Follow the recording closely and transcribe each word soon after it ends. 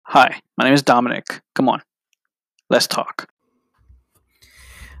Hi, my name is Dominic. Come on, let's talk.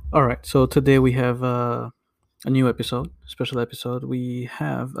 All right, so today we have a new episode, special episode. We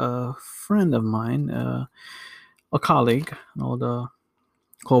have a friend of mine, a colleague, an old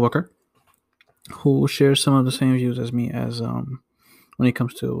coworker, who shares some of the same views as me as when it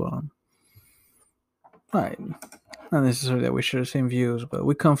comes to right, not necessarily that we share the same views, but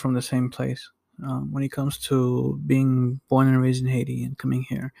we come from the same place. When it comes to being born and raised in Haiti and coming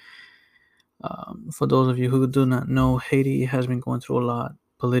here, for those of you who do not know, Haiti has been going through a lot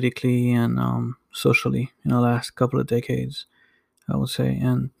politically and socially in the last couple of decades, I would say,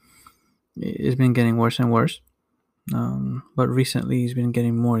 and it's been getting worse and worse. But recently, it's been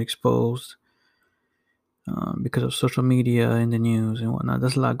getting more exposed because of social media and the news and whatnot.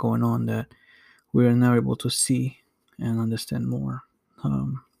 There's a lot going on that we are now able to see and understand more.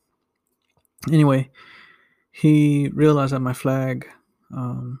 Um, anyway, he realized that my flag,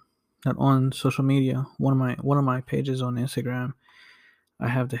 that on social media, one of my pages on Instagram, I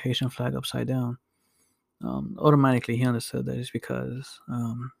have the Haitian flag upside down. Automatically, he understood that it's because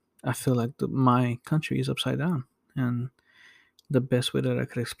I feel like my country is upside down, and the best way that I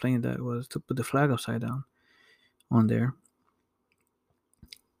could explain that was to put the flag upside down on there.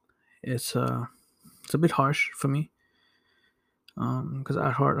 It's a bit harsh for me because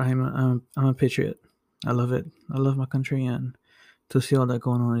at heart I'm a patriot. I love it. I love my country, and to see all that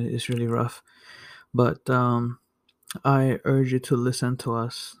going on is really rough. But I urge you to listen to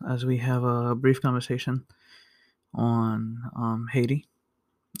us as we have a brief conversation on Haiti.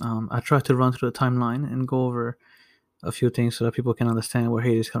 I try to run through the timeline and go over a few things so that people can understand where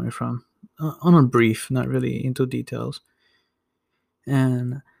Haiti is coming from. On a brief, not really into details.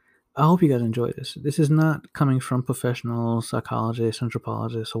 And I hope you guys enjoy this. This is not coming from professional psychologists,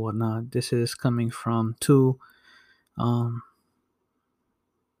 anthropologists, or whatnot. This is coming from two um,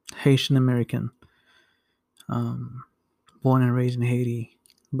 Haitian American, um, born and raised in Haiti,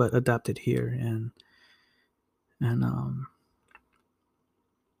 but adopted here, and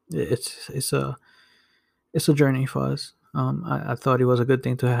it's a journey for us. I thought it was a good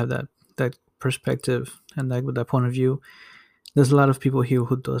thing to have that perspective and that with that point of view. There's a lot of people here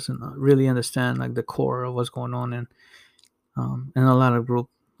who doesn't really understand like the core of what's going on, and a lot of group.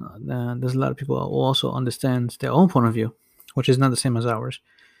 There's a lot of people who also understands their own point of view, which is not the same as ours.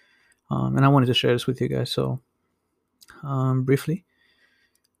 And I wanted to share this with you guys. So briefly,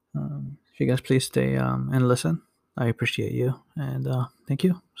 if you guys please stay and listen, I appreciate you and thank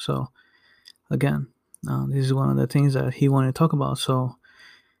you. So again, this is one of the things that he wanted to talk about. So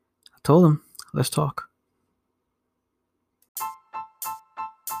I told him, let's talk.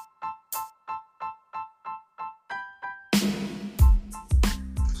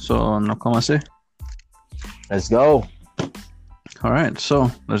 So, no, ¿cómo así? Let's go. All right,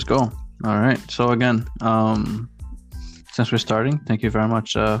 so let's go. All right, so again, since we're starting, thank you very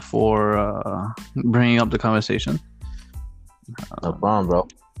much for bringing up the conversation. No problem, bro.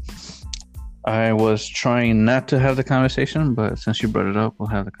 I was trying not to have the conversation, but since you brought it up, we'll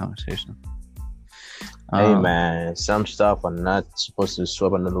have the conversation. Hey, man, some stuff are not supposed to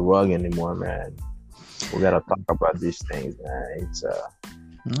sweep under the rug anymore, man. We gotta talk about these things, man. It's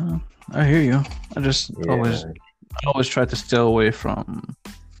I hear you. I just yeah, always try to stay away from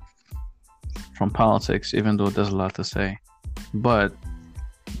politics, even though there's a lot to say. But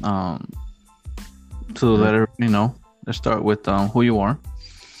to let everybody know, let's start with who you are.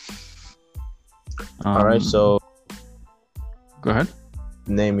 all right. So, Go ahead.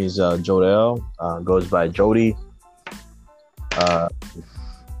 name is Jodel. Goes by Jody.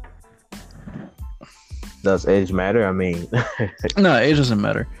 Does age matter? I mean, No, age doesn't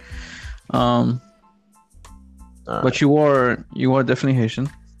matter. But you are definitely Haitian.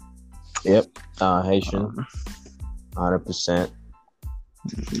 yep. Haitian, 100%.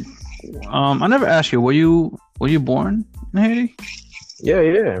 I never asked you. Were you born in Haiti? Yeah.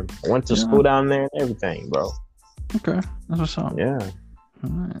 I went to Yeah. school down there and everything, bro. Okay, that's what's up. Yeah.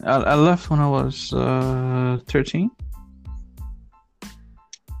 Alright. I left when I was 13.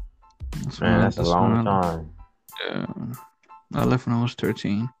 Man, that's a long time. Yeah, I left when I was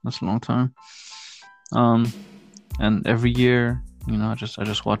 13. That's a long time. And every year, I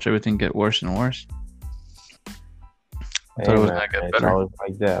just watch everything get worse and worse. I thought it was man, gonna get it's better. always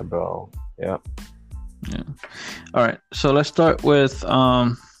like that, bro. Yep. Yeah. All right. So let's start with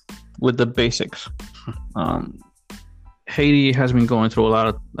the basics. Haiti has been going through a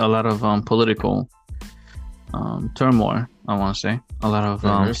lot of political turmoil. I want to say a lot of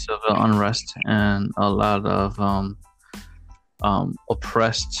civil unrest and a lot of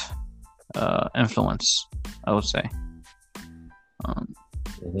oppressed influence. I would say.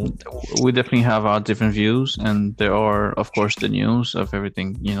 we definitely have our different views, and there are, of course, the news of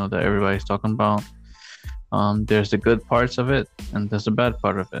everything, you know, that everybody's talking about. There's the good parts of it, and there's the bad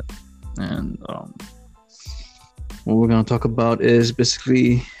part of it. And what we're going to talk about is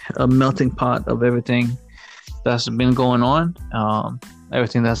basically a melting pot of everything that's been going on,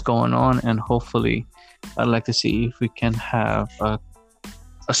 everything that's going on, and hopefully I'd like to see if we can have a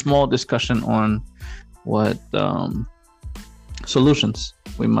small discussion on what solutions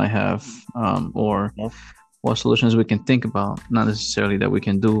we might have, or what solutions we can think about, not necessarily that we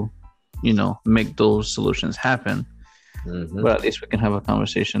can do, you know, make those solutions happen, but at least we can have a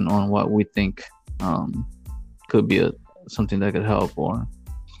conversation on what we think could be something that could help, or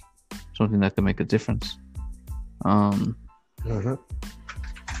something that could make a difference.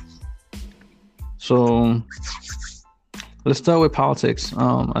 So let's start with politics,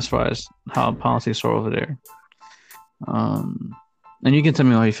 as far as how politics are over there. And you can tell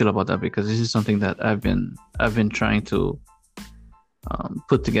me how you feel about that, because this is something that I've been trying to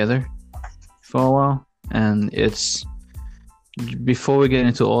put together for a while. And it's, before we get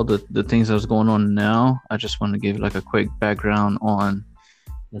into all the things that's going on now, I just want to give like a quick background on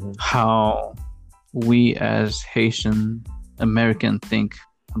how we as Haitian American think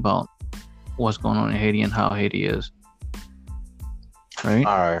about what's going on in Haiti and how Haiti is. Right?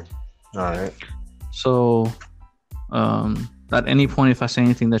 All right. So, at any point, if I say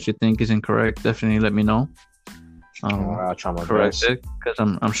anything that you think is incorrect, definitely let me know. I'll try my correct best. it, because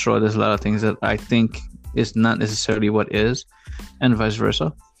I'm sure there's a lot of things that I think is not necessarily what is, and vice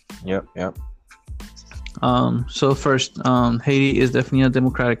versa. Yep. So first, Haiti is definitely a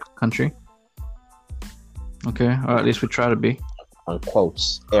democratic country. Okay, or at least we try to be. On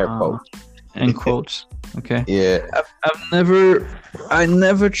quotes, air quotes. In quotes. Okay. Yeah. I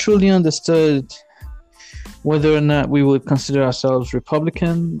never truly understood whether or not we would consider ourselves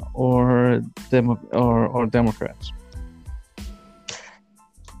Republican or Democrats.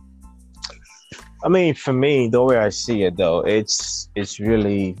 I mean, for me, the way I see it, though, it's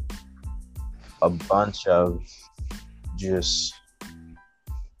really a bunch of just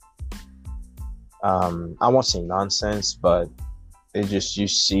I won't say nonsense, but it just, you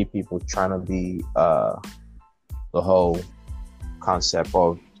see people trying to be the whole concept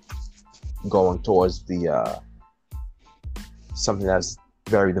of going towards the something that's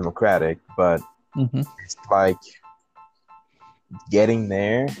very democratic, but it's like getting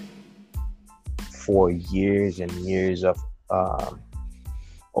there for years and years of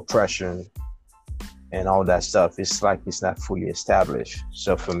oppression and all that stuff. It's like it's not fully established.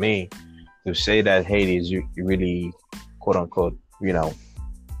 So for me, to say that Haiti is really, quote unquote, you know,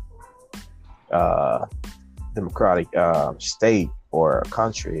 democratic state or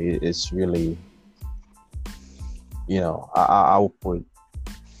country, it's really, you know, I would put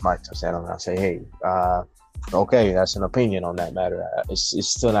my 2 cents on it and say, hey, okay, that's an opinion on that matter. It's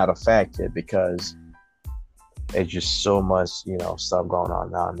still not a fact yet, because it's just so much, you know, stuff going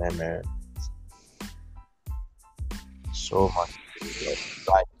on down there, man. So much,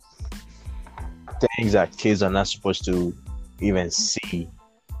 like, things that kids are not supposed to even see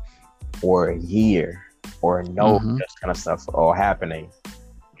or hear or know, that kind of stuff all happening.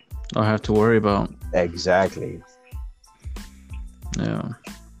 I'll have to worry about. Exactly. Yeah,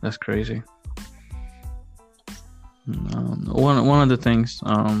 that's crazy. One of the things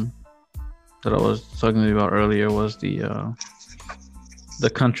that I was talking to you about earlier was the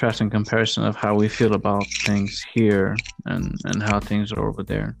contrast and comparison of how we feel about things here and how things are over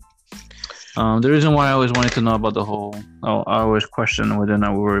there. The reason why I always wanted to know about the whole, I always question whether or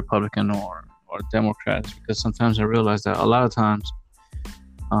not we were Republican or Democrats, because sometimes I realize that a lot of times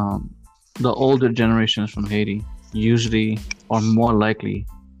the older generations from Haiti usually are more likely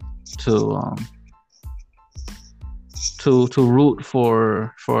to root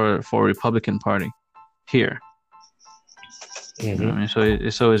for Republican Party here. You know what I mean? So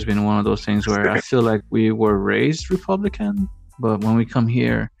it's always been one of those things where I feel like we were raised Republican, but when we come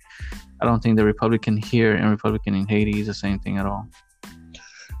here, I don't think the Republican here and Republican in Haiti is the same thing at all.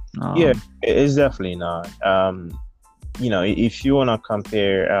 Yeah, it's definitely not. You know, if you want to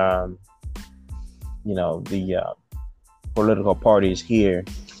compare, you know, the political parties here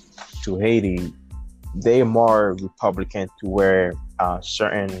to Haiti, they're more Republican, to where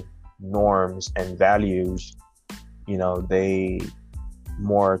certain norms and values, you know, they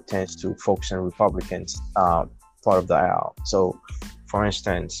more tends to focus on Republicans part of the aisle. So, for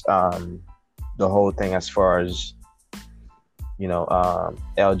instance, the whole thing as far as, you know,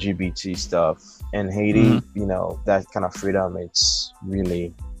 LGBT stuff in Haiti, you know, that kind of freedom, it's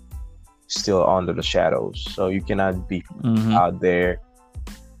really still under the shadows. So you cannot be out there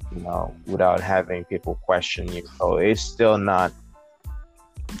without having people question you. So it's still not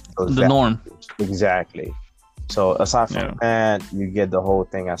the norm. Exactly. So aside from that, you get the whole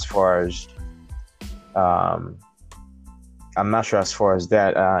thing as far as I'm not sure as far as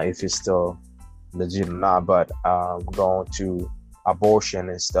that if it's still legit or not, but going to abortion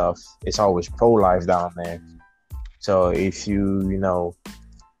and stuff, it's always pro-life down there. So if you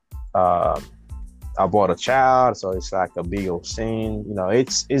abort a child, so it's like a big old sin.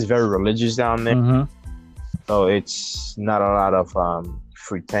 It's very religious down there. Mm-hmm. So it's not a lot of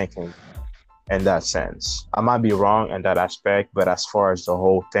free thinking in that sense. I might be wrong in that aspect, but as far as the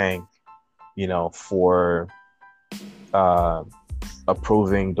whole thing, for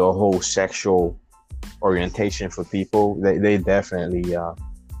approving the whole sexual orientation for people, they definitely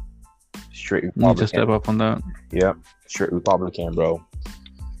straight Republican. Need to step up on that. Yep, straight Republican, bro.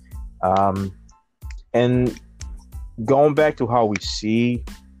 And going back to how we see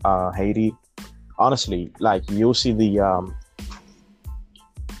Haiti, honestly, like you'll see the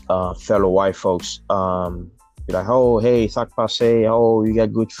fellow white folks be like, oh, hey, sac passe, oh, you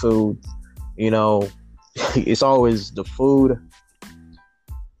got good food. It's always the food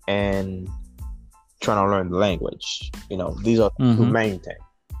and trying to learn the language. These are the two main things.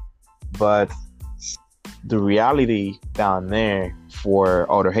 But the reality down there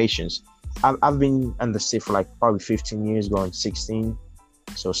for other Haitians, I've been in the state for like probably 15 years, going 16.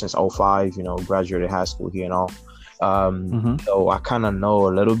 So since 05, graduated high school here and all. So I kind of know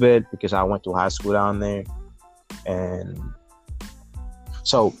a little bit because I went to high school down there. And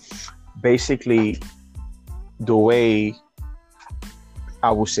so basically the way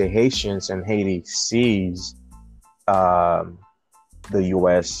I would say Haitians and Haiti sees the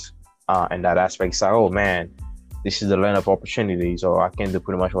U.S. In that aspect, it's like, oh man, this is the land of opportunity, so I can do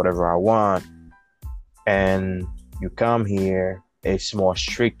pretty much whatever I want. And you come here, it's more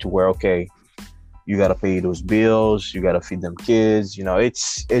strict to where, okay, you got to pay those bills, you got to feed them kids.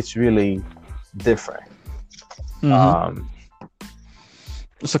 It's really different.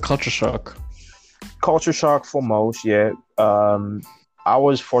 It's a culture shock. Culture shock for most, yeah. I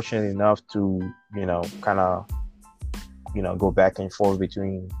was fortunate enough to, kind of, go back and forth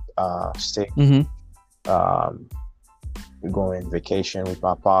between states. Going vacation with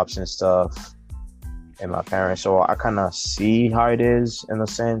my pops and stuff and my parents, so I kind of see how it is in a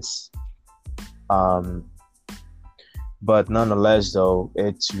sense. But nonetheless, though,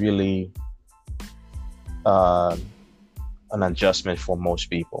 it's really an adjustment for most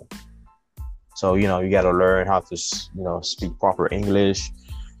people. So, you got to learn how to, speak proper English.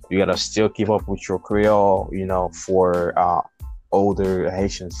 You got to still keep up with your Creole, for older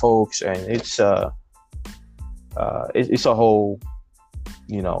Haitian folks. And it's a whole,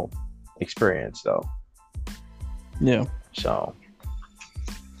 experience, though. Yeah. So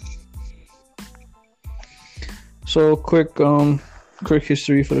quick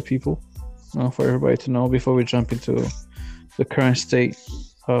history for the people, for everybody to know before we jump into the current state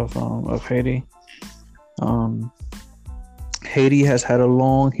of Haiti. Haiti has had a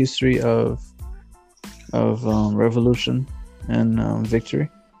long history of revolution and victory,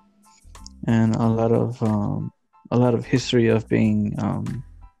 and a lot of history of being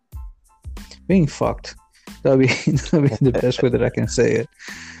fucked. That'll be the best way that I can say it.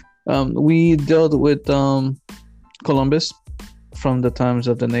 We dealt with Columbus from the times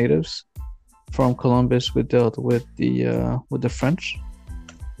of the natives. From Columbus, we dealt with the French.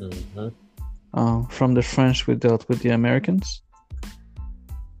 From the French, we dealt with the Americans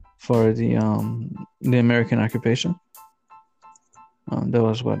for the American occupation. That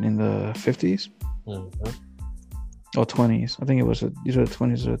was in the 50s or 20s. I think it was either the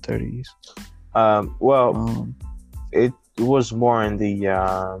 20s or the 30s. It was more in the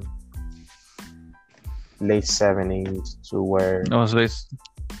late 70s to where it was late.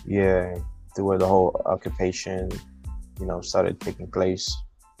 Yeah, to where the whole occupation, started taking place.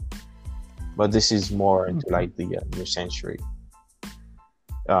 But this is more into like the new century.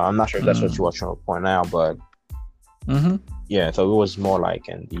 I'm not sure if that's what you were trying to point out, but yeah, so it was more like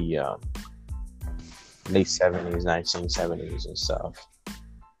in the late 70s, 1970s and stuff.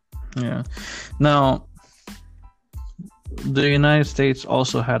 Yeah. Now, the United States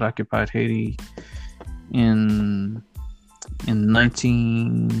also had occupied Haiti in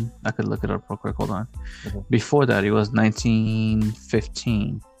 19. I could look it up real quick. Hold on. Before that, it was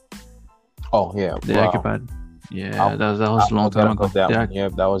 1915. Oh yeah, they occupied. Yeah, that was a long time ago. Yeah,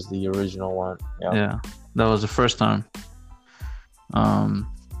 that was the original one. Yeah, that was the first time.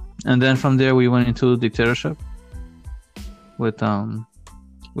 And then from there we went into dictatorship with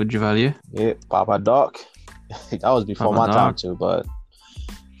Duvalier. Yeah, Papa Doc. That was before my time too, but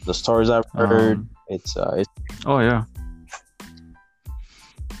The stories I've heard, it's oh yeah.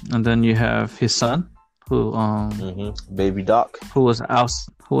 And then you have his son, who Baby Doc, who was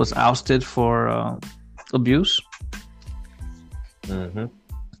ousted for abuse,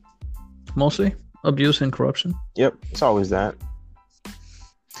 mostly abuse and corruption. Yep, it's always that.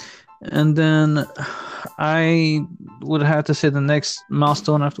 And then I would have to say the next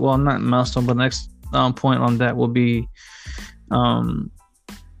milestone after, well, not milestone, but next point on that will be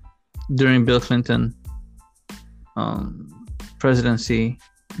during Bill Clinton presidency,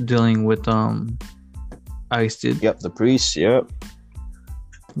 dealing with ICE did. Yep, the priest. Yep,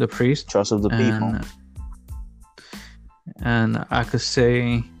 the priest. Trust of the people. And I could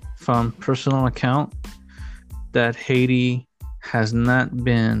say from personal account that Haiti has not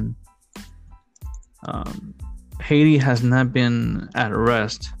been at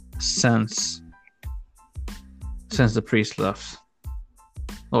rest since the priest left,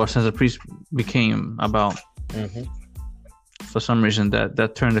 or since the priest became about. For some reason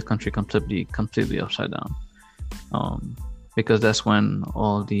that turned the country completely upside down, because that's when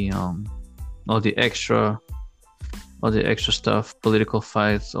all the extra stuff, political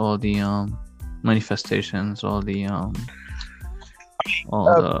fights, all the manifestations, all the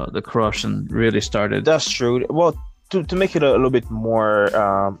corruption really started. That's true. Well, to make it a little bit more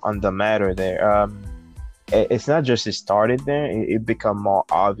on the matter there, it's not just it started there, it become more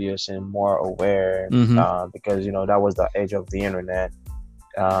obvious and more aware, because that was the age of the internet,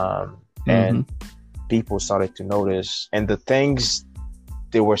 and people started to notice, and the things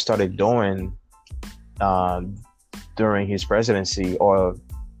they were started doing during his presidency, or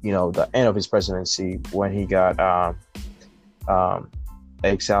the end of his presidency, when he got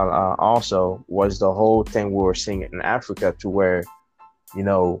exiled, also was the whole thing we were seeing in Africa, to where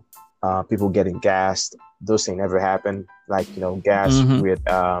people getting gassed. Those things never happened, like gas with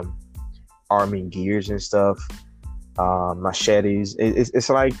army gears and stuff, machetes. It's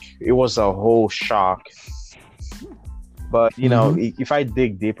like it was a whole shock. But if I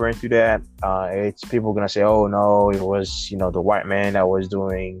dig deeper into that, it's people gonna say, "Oh no, it was the white man that was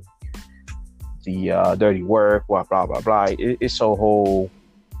doing the dirty work," blah blah blah blah. It's a whole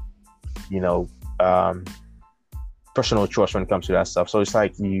personal choice when it comes to that stuff. So it's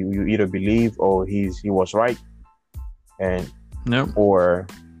like you either believe, oh, he was right, and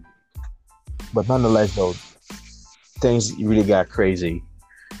but nonetheless though, things really got crazy.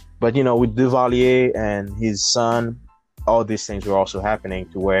 But with Duvalier and his son, all these things were also happening,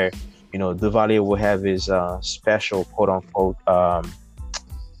 to where Duvalier will have his special quote unquote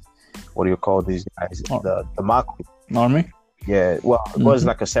what do you call these guys, the Makud army. Yeah, well, it was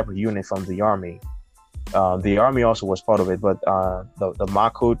like a separate unit from the army. The army also was part of it, but the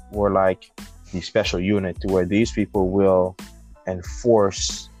Makud were like the special unit, to where these people will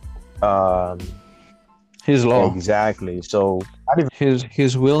enforce his law. Exactly. So not even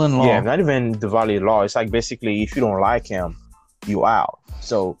his will and law. Yeah, not even the Valley law. It's like basically, if you don't like him, you out.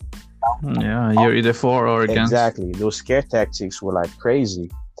 So yeah, you're either for or against. Exactly. Those scare tactics were like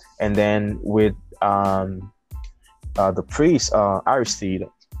crazy. And then with the priest, Aristide,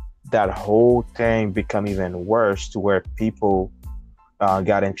 that whole thing become even worse, to where people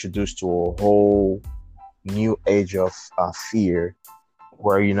got introduced to a whole new age of fear,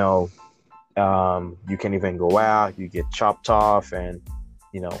 where you can even go out, you get chopped off, and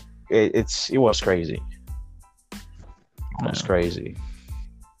it was crazy. It was crazy.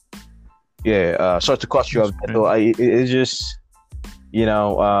 Yeah. Sorry to cut you off. It's just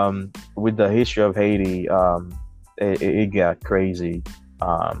with the history of Haiti, it got crazy.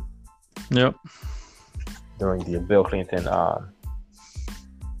 Yep. During the Bill Clinton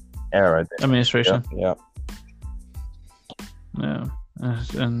era, administration. Yep. Yeah,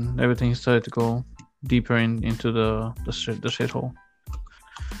 and everything started to go deeper into the shithole.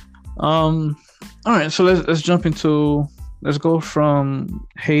 All right, so let's jump into. Let's go from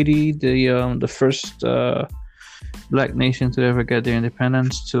Haiti, the first black nation to ever get their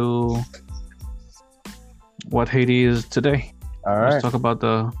independence, to what Haiti is today. All right. Let's talk about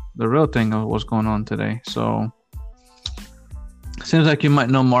the real thing of what's going on today. So, seems like you might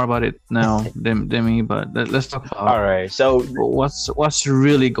know more about it now than me, but let's talk about. All right. So, what's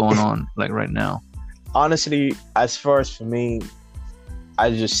really going on like right now? Honestly, as far as for me,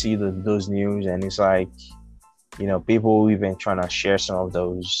 I just see those news, and it's like, people even trying to share some of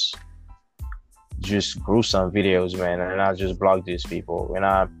those just gruesome videos, man, and I just block these people. And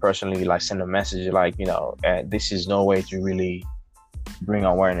I personally send a message like, this is no way to really bring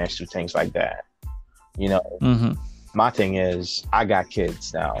awareness to things like that. My thing is, I got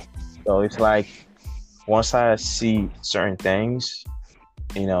kids now, so it's like, once I see certain things,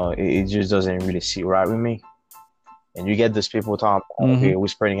 it just doesn't really sit right with me. And you get these people talking, okay, we're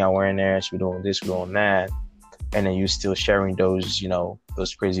spreading awareness, we're doing this, we're doing that, and then you're still sharing those,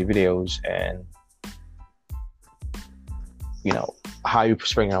 those crazy videos. And how you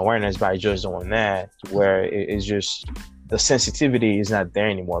spreading awareness by just doing that, where it's just the sensitivity is not there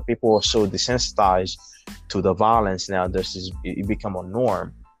anymore. People are so desensitized to the violence now. It become a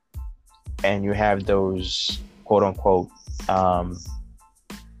norm, and you have those quote unquote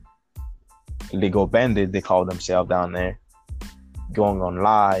legal bandits, they call themselves down there, going on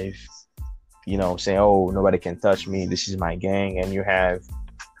live, saying, oh, nobody can touch me, this is my gang. And you have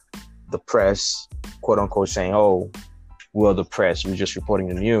the press, quote unquote, saying, oh, we're the press, we're just reporting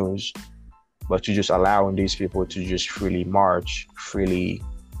the news. But you're just allowing these people to just freely march, freely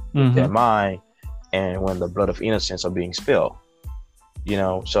with their mind, and when the blood of innocents are being spilled.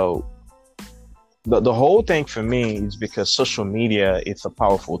 So the whole thing for me is because social media, it's a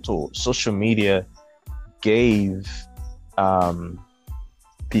powerful tool. Social media gave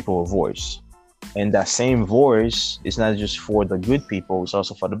people a voice. And that same voice is not just for the good people, it's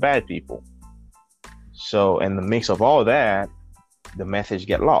also for the bad people. So in the mix of all that, the message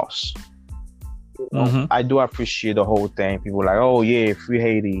get lost. I do appreciate the whole thing. People are like, oh yeah, free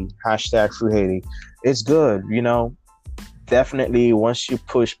Haiti, hashtag free Haiti. It's good, definitely once you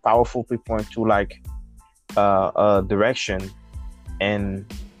push powerful people into like a direction and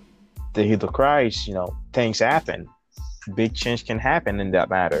they hear the cries, things happen. Big change can happen in that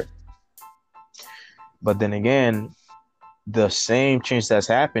matter. But then again, the same change that's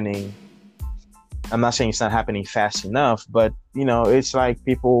happening, I'm not saying it's not happening fast enough, but it's like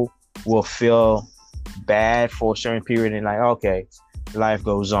people will feel bad for a certain period and like, okay, life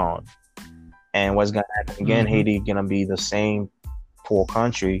goes on. And what's gonna happen again? Haiti gonna be the same poor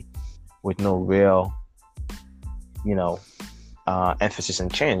country with no real, emphasis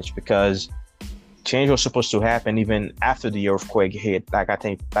and change, because change was supposed to happen even after the earthquake hit. Like I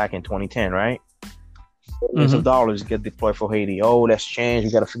think back in 2010, right? Millions of dollars get deployed for Haiti. Oh, let's change.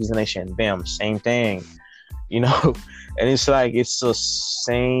 We gotta fix the nation. Bam, same thing. And it's like it's the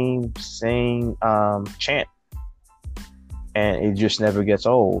same chant, and it just never gets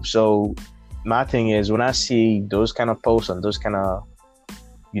old. So my thing is, when I see those kind of posts and those kind of,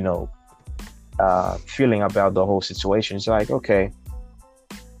 feeling about the whole situation, it's like, okay,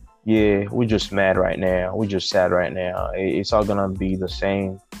 yeah, we're just mad right now. We're just sad right now. It's all gonna be the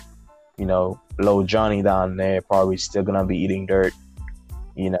same. Little Johnny down there probably still gonna be eating dirt.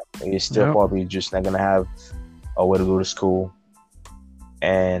 He's still probably just not gonna have a way to go to school,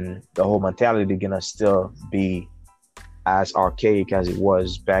 and the whole mentality gonna still be as archaic as it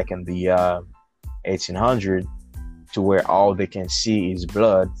was back in the 1800s, to where all they can see is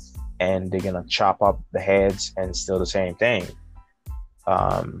blood, and they're gonna chop up the heads and still the same thing.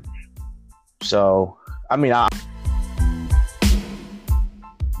 So I mean,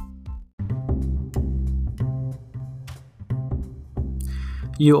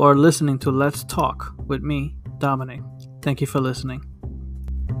 You are listening to Let's Talk with me, Dominic. Thank you for listening.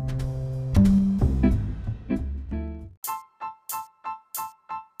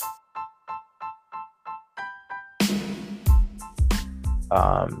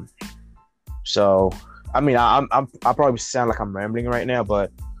 So I mean, I probably sound like I'm rambling right now,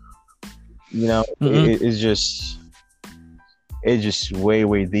 but it's just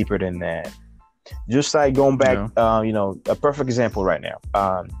way deeper than that. Just like going back, a perfect example right now.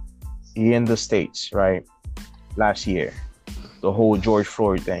 Here in the States, right? Last year, the whole George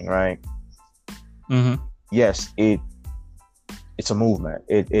Floyd thing, right? Yes, it's a movement.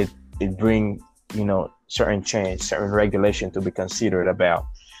 It bring certain change, certain regulation to be considered about,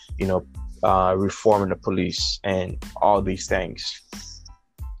 reforming the police and all these things.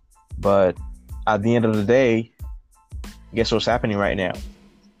 But at the end of the day, guess what's happening right now?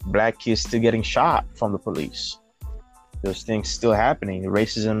 Black kids still getting shot from the police. Those things still happening.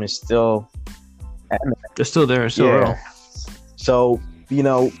 Racism is still happening. They're still there. It's still real. So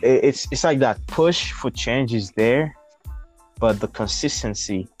it's like that push for change is there, but the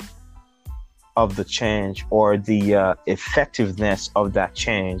consistency of the change or the effectiveness of that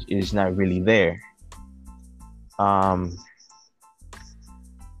change is not really there. I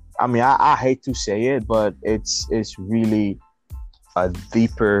mean, I hate to say it, but it's really a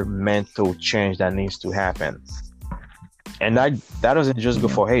deeper mental change that needs to happen. And that doesn't just go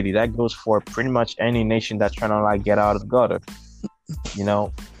for Haiti. That goes for pretty much any nation that's trying to like get out of the gutter. I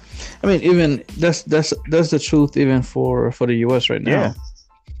mean, even that's the truth even for the US right now. Yeah.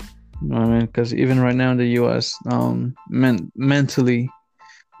 I mean, because even right now in the US, mentally,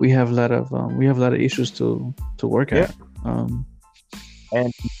 we have a lot of issues to work at.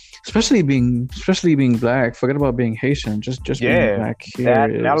 And especially being black. Forget about being Haitian. Just being yeah, black here that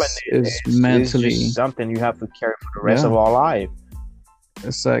melanin is is just mentally, something you have to carry for the rest of yeah. our life.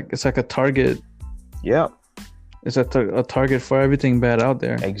 It's like a target. Yeah, It's a target for everything bad out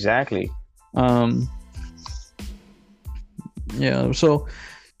there. exactly. Um, yeah. So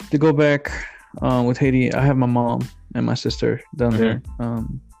to go back with Haiti, I have my mom and my sister down there.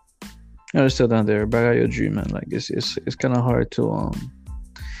 They're still down there, but I got your dream, man. Like it's kind of hard to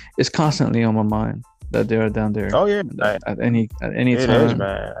It's constantly on my mind that they are down there. Oh yeah, At any it time. is,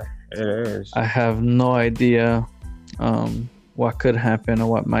 man. It is. I have no idea what could happen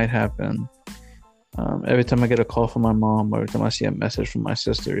or what might happen. Every time I get a call from my mom or every time I see a message from my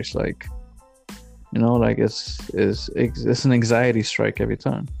sister, it's like, like it's an anxiety strike every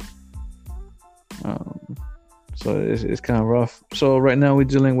time. So it's kind of rough. So right now we're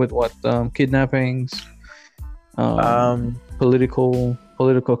dealing with what kidnappings, political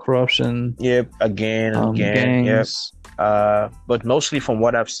corruption. Yep, again and again. Gangs. Yep. But mostly from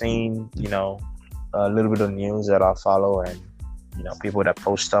what I've seen, a little bit of news that I follow, and people that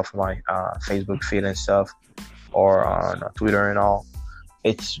post stuff on my Facebook feed and stuff, or on Twitter and all.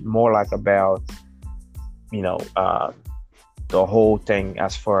 It's more like about the whole thing,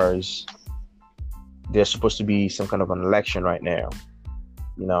 as far as there's supposed to be some kind of an election right now,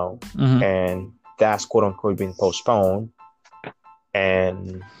 and that's quote unquote being postponed,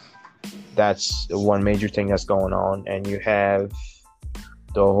 and that's one major thing that's going on. And you have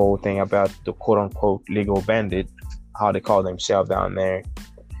the whole thing about the quote unquote legal bandit, how they call themselves down there,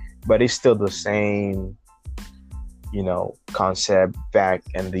 but it's still the same concept back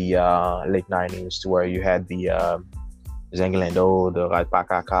in the late 90s, to where you had the Zenglendo, the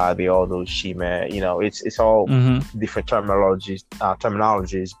Ratpakaka, all those Shima. It's all different terminologies,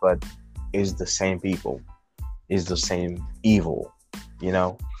 but it's the same people, it's the same evil,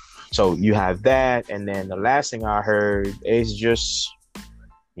 So you have that, and then the last thing I heard is just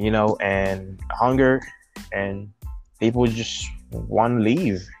and hunger, and people just want to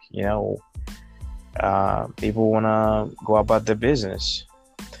leave. People want to go about their business.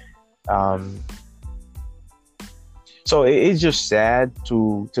 So it's just sad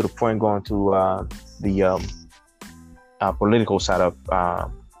to the point, going to the political side of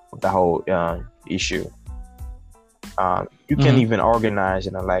the whole issue. You can't even organize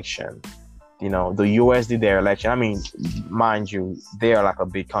an election. The US did their election. I mean, mind you, they are like a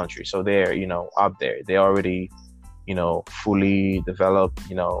big country, so they're up there. They already fully developed.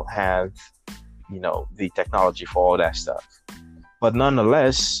 Have the technology for all that stuff. But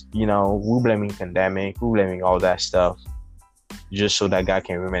nonetheless, we're blaming pandemic, we're blaming all that stuff just so that guy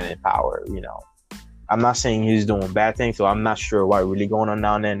can remain in power. I'm not saying he's doing bad things, so I'm not sure what's really going on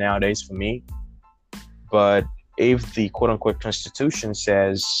down there nowadays for me. But if the quote unquote constitution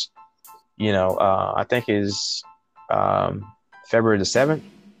says, I think is February the 7th,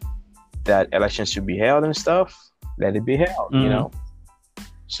 that elections should be held and stuff, let it be held,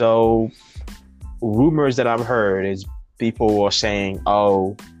 So rumors that I've heard is people are saying,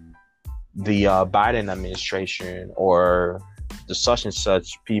 oh, the Biden administration or the such and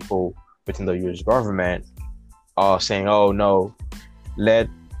such people within the U.S. government are saying, oh no, let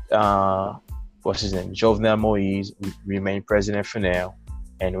what's his name, Jovenel Moise remain president for now,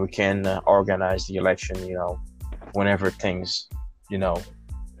 and we can organize the election, whenever things,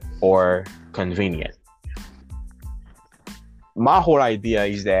 are convenient. My whole idea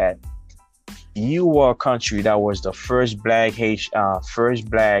is that you are a country that was the first black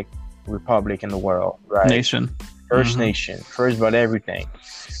republic in the world, right? Nation. First nation, first about everything.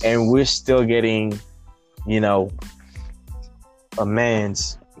 And we're still getting,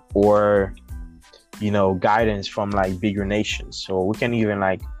 amends or, guidance from like bigger nations. So we can even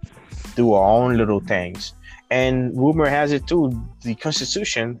like do our own little things. And rumor has it too, the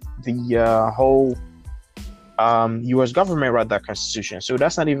Constitution, the whole U.S. government wrote that Constitution. So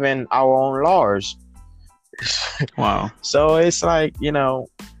that's not even our own laws. Wow. So it's like,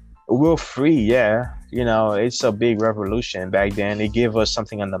 we're free, yeah. It's a big revolution back then. It gave us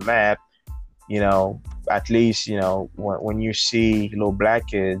something on the map. At least, when you see little black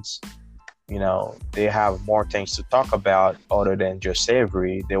kids, they have more things to talk about other than just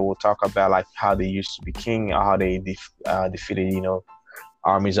slavery. They will talk about like how they used to be king, or how they defeated,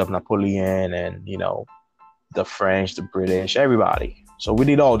 armies of Napoleon and, the French, the British, everybody. So we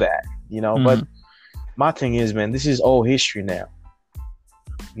did all that, but my thing is, man, this is all history now.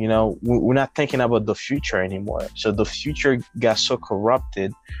 We're not thinking about the future anymore. So the future got so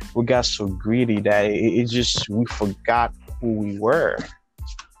corrupted, we got so greedy that it just, we forgot who we were.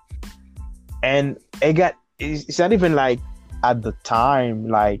 And it's not even like at the time,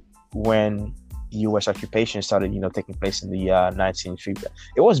 like when U.S. occupation started, taking place in the 1950s.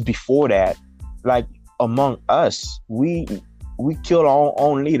 It was before that. Like among us, we killed our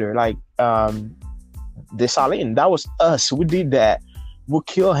own leader, like Dessalines. That was us. We did that. We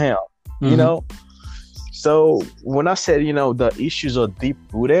kill him. Mm-hmm. So when I said, the issues are deep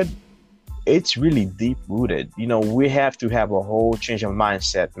rooted, it's really deep rooted. We have to have a whole change of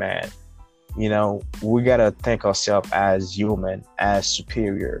mindset, man. We gotta think ourselves as human, as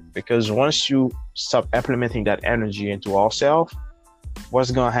superior, because once you stop implementing that energy into ourselves,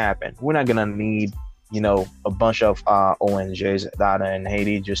 what's gonna happen? We're not gonna need, a bunch of ONGs that are in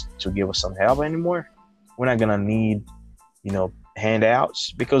Haiti just to give us some help anymore. We're not gonna need,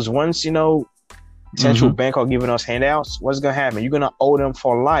 handouts, because once central bank are giving us handouts, what's gonna happen? You're gonna owe them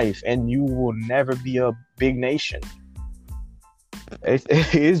for life, and you will never be a big nation.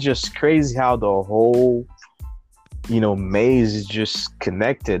 It's just crazy how the whole maze is just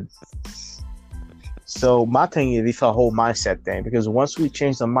connected. So my thing is, it's a whole mindset thing, because once we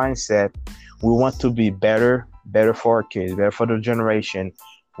change the mindset, we want to be better for our kids, better for the generation.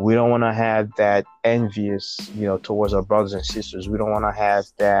 We don't want to have that envious towards our brothers and sisters. We don't want to have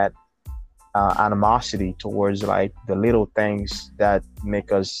that animosity towards like the little things that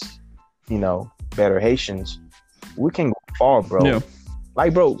make us better Haitians. We can go far, bro. Yeah.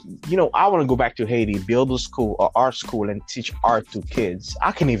 Like, bro, I want to go back to Haiti, build a school, or art school, and teach art to kids.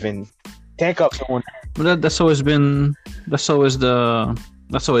 I can even think of someone. But that's always been the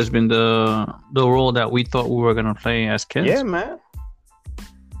role that we thought we were gonna play as kids. Yeah, man.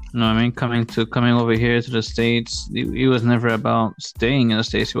 You know what I mean? Coming over here to the States, it was never about staying in the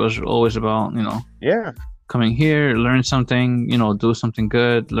States. It was always about, yeah, coming here, learn something, do something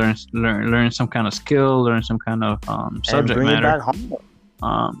good, learn some kind of skill, learn some kind of subject bring matter. It back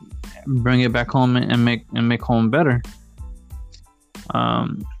home. Bring it back home and make home better.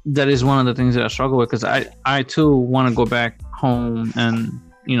 That is one of the things that I struggle with, because I too want to go back home and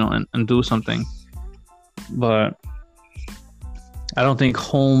and do something, but I don't think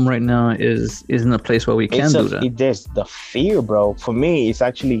home right now isn't a place where we can do that. There's the fear, bro. For me, it's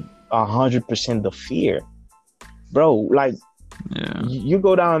actually 100% the fear, bro. Like, yeah, you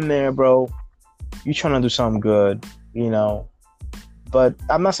go down there, bro. You trying to do something good, But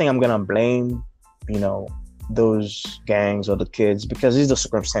I'm not saying I'm gonna blame, those gangs or the kids, because it's the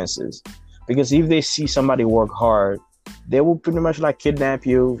circumstances. Because if they see somebody work hard, they will pretty much like kidnap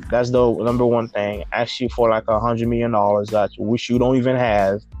you. That's the number one thing. Ask you for like $100 million that which you don't even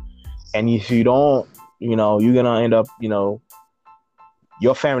have. And if you don't, you're gonna end up,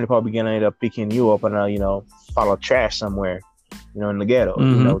 your family probably gonna end up picking you up and pile of trash somewhere, in the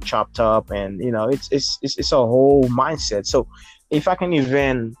ghetto, chopped up, and it's a whole mindset. So if I can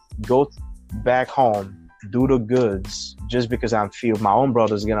even go back home, do the goods, just because I feel my own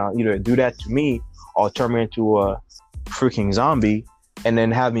brother's gonna either do that to me or turn me into a freaking zombie, and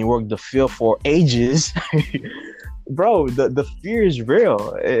then have me work the field for ages, bro, the fear is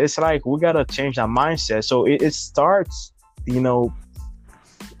real. It's like we gotta change our mindset. So it starts,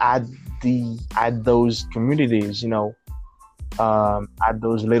 at those communities, at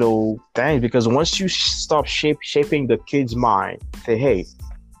those little things, because once you stop shaping the kid's mind, say, hey,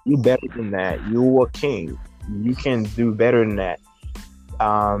 you better than that, you're a king, you can do better than that.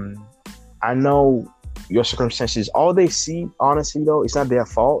 I know your circumstances, all they see, honestly though, it's not their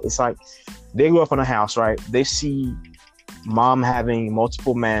fault. It's like they grew up in a house, right? They see mom having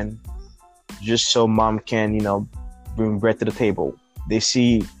multiple men just so mom can bring bread to the table. They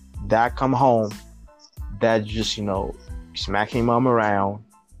see dad come home, dad just smacking mom around,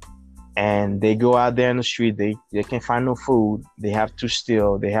 and they go out there in the street, they can't find no food, they have to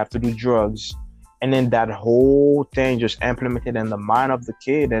steal, they have to do drugs, and then that whole thing just implemented in the mind of the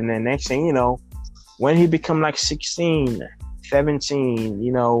kid. And then next thing when he become like 16, 17,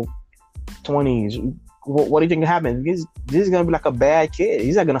 20s, what do you think happens? This is gonna be like a bad kid.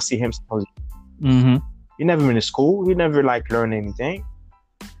 He's not gonna see himself. Mm-hmm. He never been to school. He never learned anything.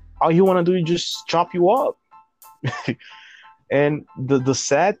 All you want to do is just chop you up. And the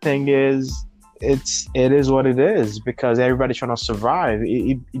sad thing is, it is what it is, because everybody's trying to survive.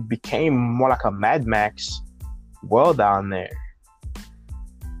 It became more like a Mad Max world down there.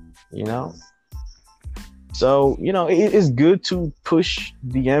 So, it's good to push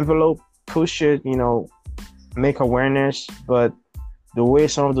the envelope, push it, make awareness. But the way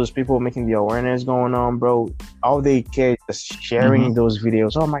some of those people making the awareness going on, bro, all they care is sharing those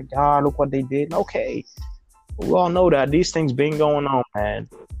videos. Oh my God, look what they did. Okay. We all know that these things been going on, man.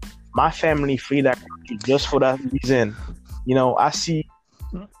 My family flee that country just for that reason. I see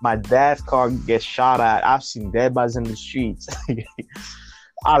my dad's car gets shot at. I've seen dead bodies in the streets.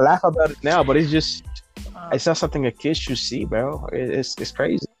 I laugh about it now, but it's not something a kid should see, bro. It's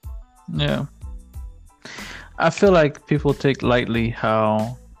crazy. Yeah. I feel like people take lightly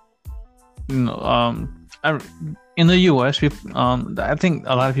how, in the US, I think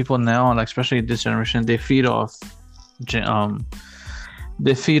a lot of people now, like especially this generation, they feed off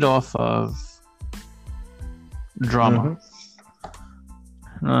of drama.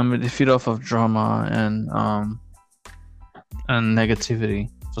 They feed off of drama and negativity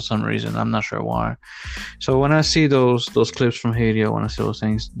for some reason. I'm not sure why. So when I see those clips from Haiti, or when I see those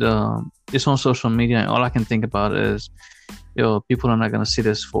things, it's on social media, and all I can think about is, people are not gonna see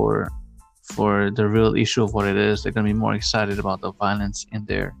this for the real issue of what it is. They're gonna be more excited about the violence in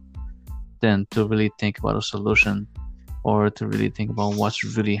there than to really think about a solution or to really think about what's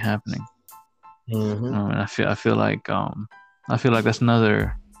really happening. And I feel like that's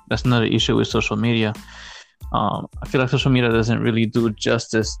another issue with social media. I feel like social media doesn't really do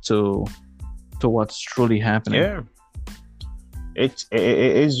justice to what's truly happening. Yeah,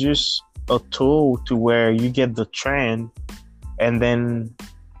 it's just a tool to where you get the trend, and then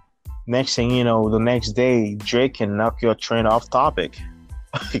next thing you know, the next day Drake can knock your trend off topic.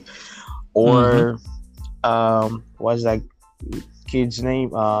 Or what's that kid's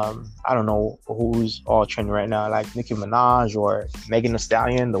name? I don't know who's all trending right now, like Nicki Minaj or Megan Thee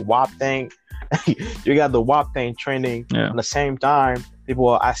Stallion, the WAP thing. You got the WAP thing trending. At the same time, people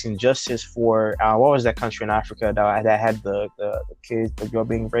are asking justice for what was that country in Africa that had the kids, the girl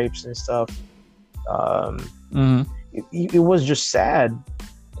being raped and stuff. It was just sad.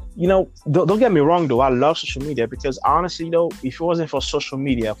 Don't get me wrong though, I love social media, because honestly though, if it wasn't for social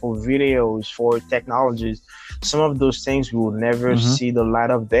media, for videos, for technologies, some of those things we would never see the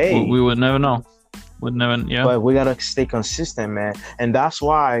light of day. We would never know. But we gotta stay consistent, man. And that's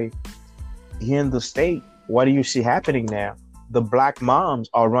why here in the state, what do you see happening now? The black moms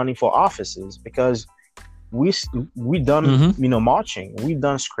are running for offices because we done marching, we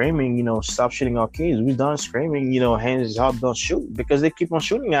done screaming, stop shooting our kids, we done screaming, hands up, don't shoot, because they keep on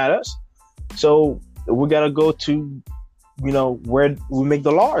shooting at us. So we gotta go to where we make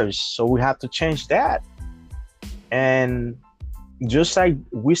the laws, so we have to change that. And just like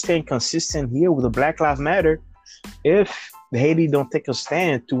we staying consistent here with the Black Lives Matter, if Haiti don't take a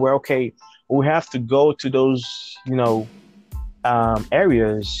stand to where, okay, we have to go to those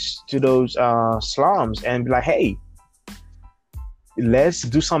areas, to those slums, and be like, hey, let's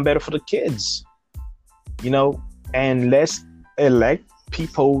do something better for the kids, and let's elect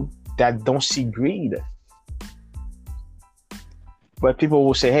people that don't see greed. But people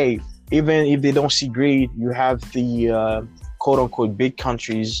will say, hey, even if they don't see greed, you have the quote unquote big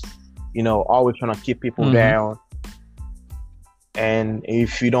countries, always trying to keep people down. And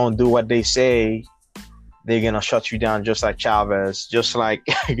if you don't do what they say, they're gonna shut you down, just like Chavez, just like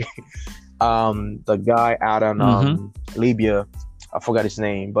the guy out in Libya. I forgot his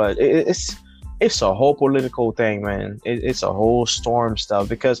name, but it's a whole political thing, man. It's a whole storm stuff,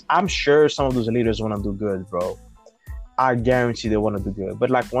 because I'm sure some of those leaders want to do good, bro. I guarantee they want to do good. But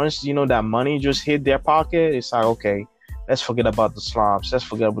like once that money just hit their pocket, it's like, okay, let's forget about the slums. Let's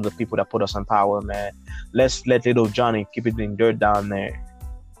forget about the people that put us in power, man. Let's let little Johnny keep it in dirt down there.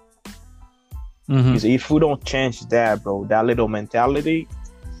 Because if we don't change that, bro, that little mentality,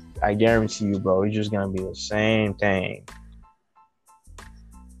 I guarantee you, bro, it's just gonna be the same thing.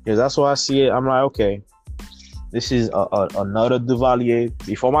 Because that's why I see it. I'm like, okay, this is another Duvalier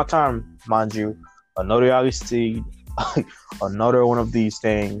before my time, mind you, another Aristide, another one of these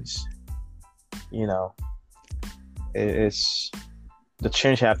things. It's the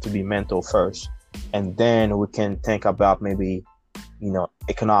change have to be mental first, and then we can think about maybe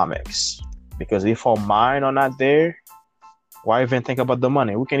economics. Because if our mind are not there, why even think about the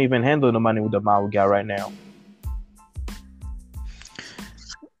money? We can't even handle the money with the amount we got right now.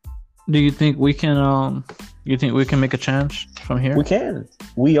 Do you think we can? You think we can make a change from here? We can.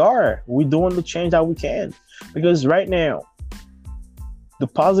 We're doing the change that we can. Because right now, the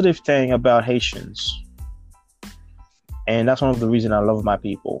positive thing about Haitians, and that's one of the reasons I love my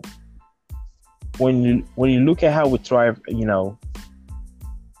people. When you look at how we thrive,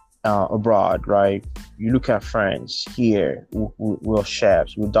 abroad, right? You look at friends here. We're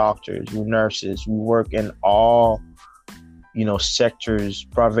chefs, we're doctors, we're nurses. We work in all, sectors,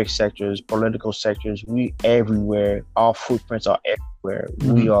 private sectors, political sectors. We everywhere. Our footprints are everywhere.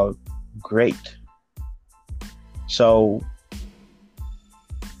 We are great. So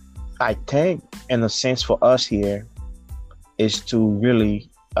I think, in a sense, for us here, is to really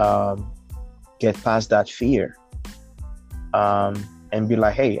get past that fear. and be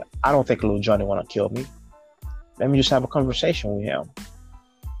like, hey, I don't think little Johnny want to kill me. Let me just have a conversation with him.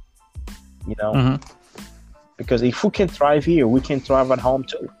 You know, because if we can thrive here, we can thrive at home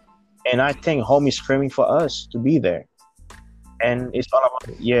too. And I think home is screaming for us to be there. And it's all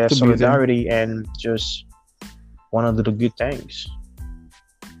about solidarity and just one of the good things.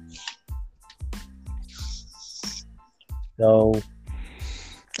 So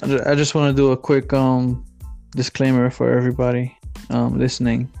I just want to do a quick disclaimer for everybody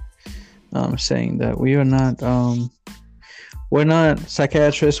listening, saying that we're not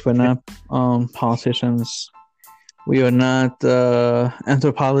psychiatrists, we're not politicians, we are not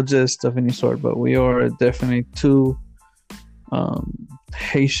anthropologists of any sort, but we are definitely two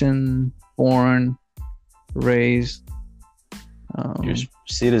Haitian born, raised just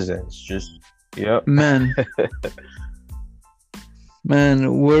citizens,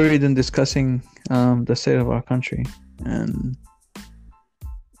 men worried and discussing the state of our country, and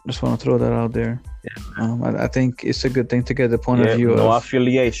just want to throw that out there. I think it's a good thing to get the point of view of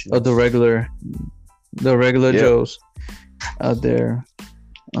affiliation of the regular Joes out there.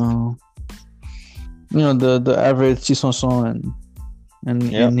 The average Chisonson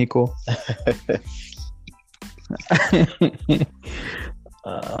and Nico.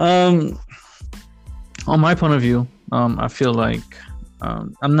 On my point of view, I feel like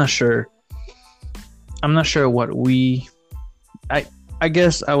I'm not sure what I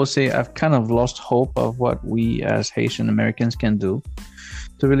guess I would say I've kind of lost hope of what we as Haitian Americans can do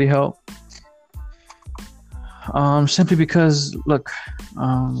to really help. Simply because, look,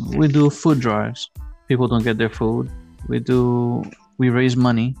 we do food drives. People don't get their food. We raise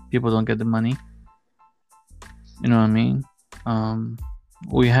money. People don't get the money. You know what I mean?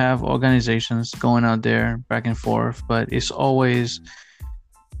 We have organizations going out there back and forth, but it's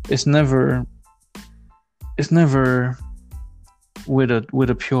never with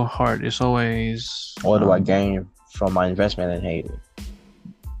a pure heart. It's always, what do I gain from my investment in Haiti?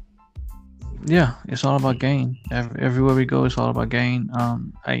 Yeah, it's all about gain. Everywhere we go, it's all about gain.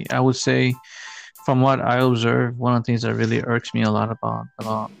 I would say, from what I observe, one of the things that really irks me a lot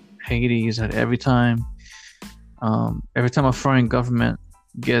about Haiti is that every time a foreign government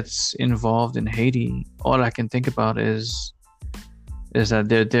gets involved in Haiti, all I can think about is that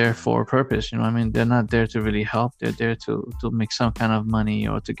they're there for a purpose. You know what I mean? They're not there to really help. They're there to make some kind of money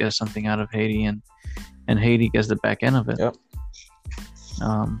or to get something out of Haiti, and Haiti gets the back end of it. Yep.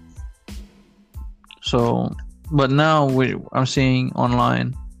 So, but now I'm seeing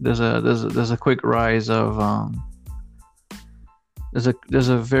online there's a quick rise of there's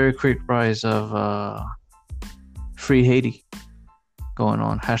a very quick rise of Free Haiti going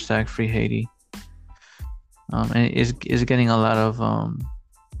on, hashtag Free Haiti, and is getting a lot of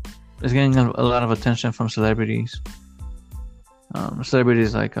attention from celebrities,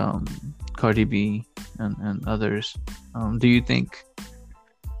 like Cardi B and others. Do you think?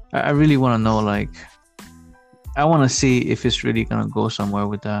 I really want to know, like, I want to see if it's really going to go somewhere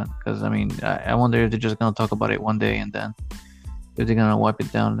with that. Because, I mean, I wonder if they're just going to talk about it one day and then if they're going to wipe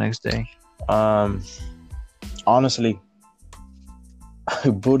it down the next day. Honestly,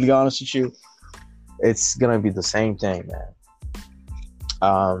 brutally honest with you, it's going to be the same thing,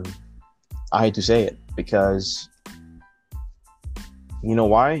 man. I hate to say it, because you know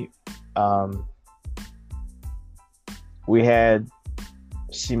why? We had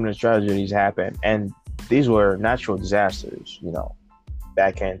similar tragedies happen, and these were natural disasters,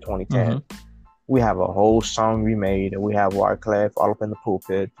 back in 2010. Mm-hmm. We have a whole song we made, and we have Wyclef all up in the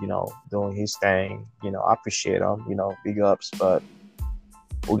pulpit, doing his thing. I appreciate him, big ups, but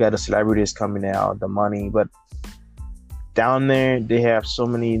we got the celebrities coming out, the money, but down there, they have so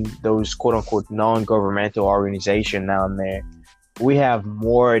many, those quote unquote non-governmental organizations down there. We have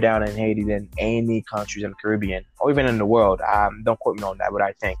more down in Haiti than any countries in the Caribbean or even in the world. Don't quote me on that, but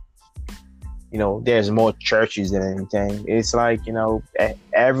I think, there's more churches than anything. It's like,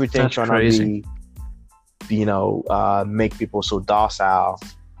 everything That's trying crazy. to be, make people so docile.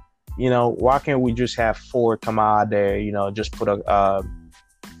 Why can't we just have Ford come out there, just put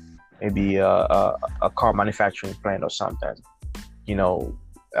maybe a car manufacturing plant or something,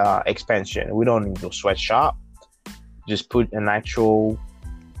 expansion. We don't need no sweatshop. Just put an actual,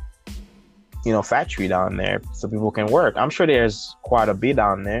 factory down there so people can work. I'm sure there's quite a bit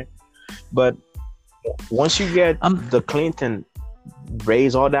down there, but once you get the Clinton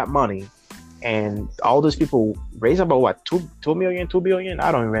raise all that money, and all those people raise about what, 2 billion?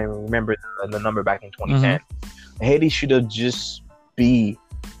 I don't even remember the number back in 2010. Mm-hmm. Haiti should have just be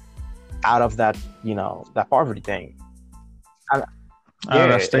out of that, that poverty thing. out of Yeah,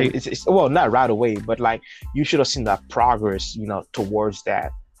 that state. it's well, not right away, but like you should have seen that progress, towards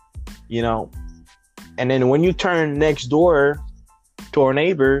that, you know. And then when you turn next door to our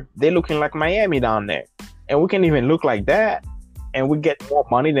neighbor, they looking like Miami down there, and we can even look like that, and we get more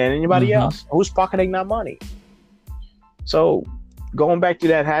money than anybody else. Who's pocketing that money? So going back to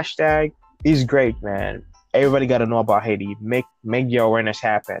that hashtag is great, man. Everybody got to know about Haiti. Make the awareness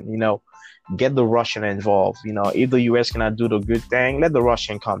happen. Get the Russian involved. If the U.S. cannot do the good thing, let the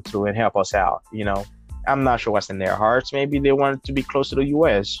Russian come through and help us out. I'm not sure what's in their hearts. Maybe they want to be close to the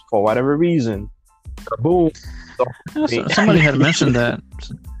U.S. for whatever reason. Kaboom. Somebody had mentioned that.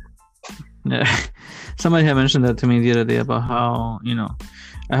 Yeah, somebody had mentioned that to me the other day about how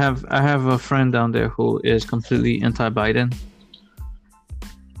I have a friend down there who is completely anti-Biden.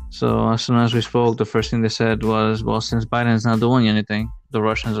 So as soon as we spoke, the first thing they said was, "Well, since Biden is not doing anything, the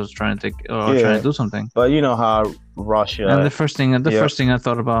Russians are trying to do something." But you know how Russia. And the first thing I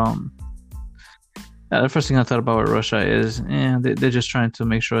thought about. The first thing I thought about with Russia is, they're just trying to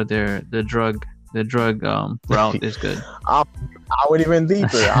make sure the drug route is good. I went even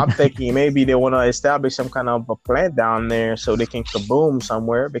deeper. I'm thinking maybe they want to establish some kind of a plant down there so they can kaboom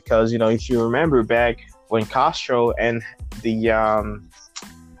somewhere. Because if you remember back when Castro and the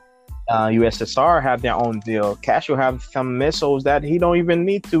USSR had their own deal, Castro have some missiles that he don't even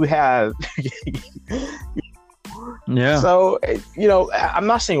need to have. Yeah. So I'm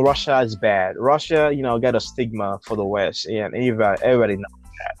not saying Russia is bad. Russia, got a stigma for the West, and everybody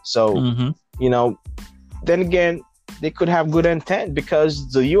knows that. So then again, they could have good intent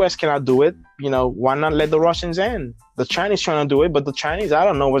because the U.S. cannot do it. Why not let the Russians in? The Chinese trying to do it, but the Chinese, I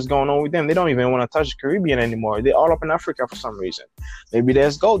don't know what's going on with them. They don't even want to touch the Caribbean anymore. They're all up in Africa for some reason. Maybe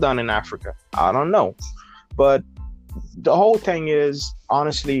there's gold down in Africa. I don't know. But the whole thing is,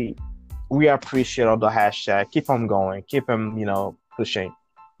 honestly, we appreciate all the hashtag. Keep them going. Keep them, pushing.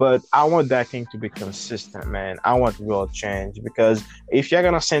 But I want that thing to be consistent, man. I want real change, because if you're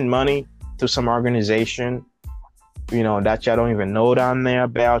gonna send money to some organization, that y'all don't even know down there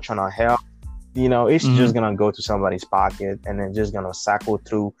about trying to help, it's just gonna go to somebody's pocket and then just gonna cycle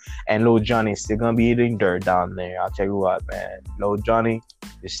through. And Lil Johnny's still gonna be eating dirt down there. I'll tell you what, man. Lil Johnny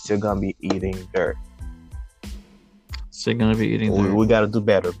is still gonna be eating dirt. Still gonna be eating dirt. We gotta do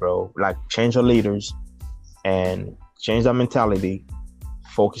better, bro. Like, change our leaders and change our mentality.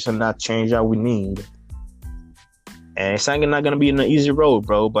 Focus on that change that we need. And it's not gonna be an easy road,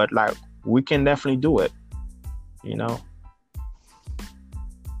 bro, but like, we can definitely do it.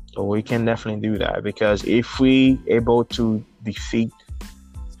 So we can definitely do that, because if we able to defeat,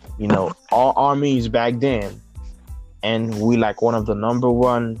 all armies back then, and we like one of the number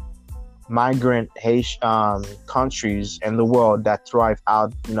one migrant countries in the world that thrive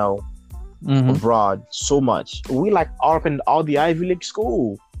out, abroad so much. We like all up in all the Ivy League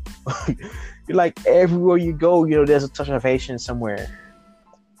school. You're like, everywhere you go, there's a touch of Haitian somewhere.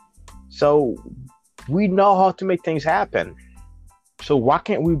 So we know how to make things happen. So why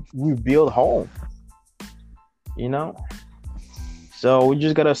can't we build home? So we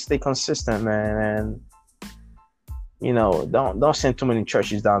just gotta stay consistent, man. And don't send too many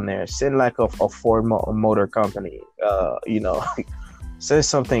churches down there. Send like a Ford Motor Company. Send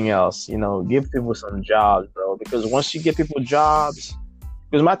something else. Give people some jobs, bro. Because once you give people jobs,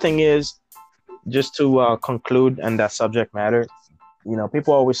 because my thing is, just to conclude on that subject matter,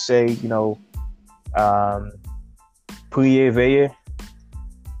 people always say, prier veiller,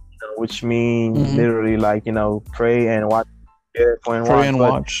 which means literally like, pray and watch. Pray and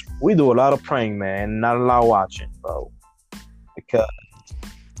watch. We do a lot of praying, man, not a lot of watching, bro. Because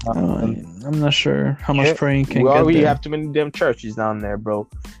I'm not sure how much praying can we get already there. have too many damn churches down there, bro.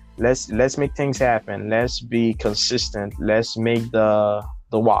 Let's make things happen. Let's be consistent. Let's make the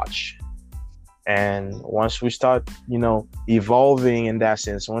watch. And once we start, evolving in that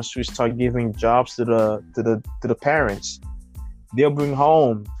sense, once we start giving jobs to the parents, they'll bring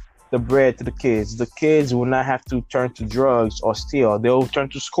home the bread to the kids. The kids will not have to turn to drugs or steal. They'll turn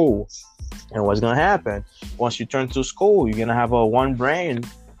to school. And what's gonna happen? Once you turn to school, you're gonna have one brain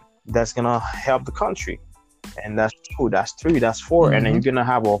that's gonna help the country. And that's 2, that's 3, that's 4, and then you're gonna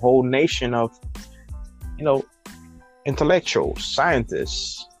have a whole nation of, intellectuals,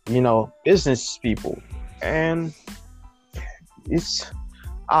 scientists, business people. And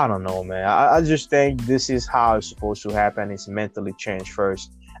I don't know, man. I just think this is how it's supposed to happen. It's mentally change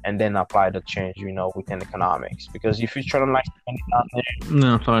first, and then apply the change, within economics. Because if you're trying to like money down there,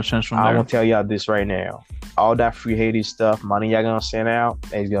 no, apply change from there. I'm gonna tell y'all this right now. All that free Haiti stuff, money y'all gonna send out,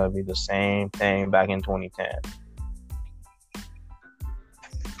 it's gonna be the same thing back in 2010.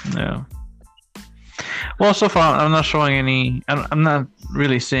 Yeah. Well, so far I'm not showing any. I'm not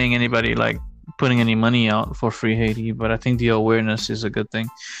really seeing anybody like putting any money out for Free Haiti, but I think the awareness is a good thing.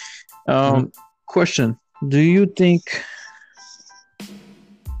 Mhm. Question: Do you think?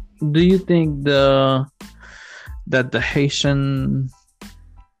 Do you think that the Haitian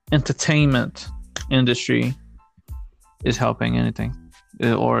entertainment industry is helping anything,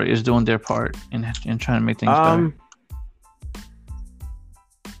 or is doing their part in trying to make things better?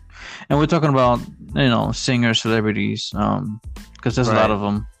 And we're talking about singers, celebrities, because there's a lot Right. of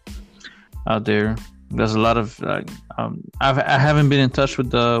them out there. There's a lot of I haven't been in touch with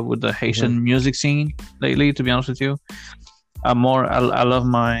the Haitian music scene lately, to be honest with you. I love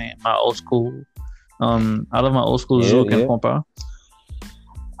my old school. I love my old school Yeah, Zouk and yeah. compa.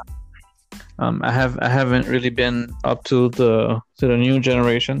 I haven't really been up to the new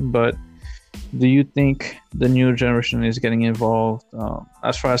generation, but do you think the new generation is getting involved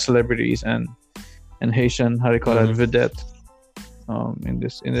as far as celebrities and Haitian, how do you call it, vedette? In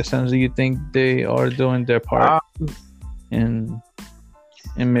this sense, do you think they are doing their part in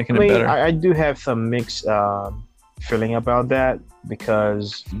making it better? I do have some mixed feeling about that,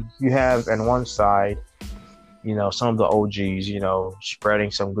 because you have on one side, some of the OGs,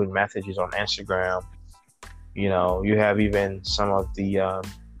 spreading some good messages on Instagram. You have even some of the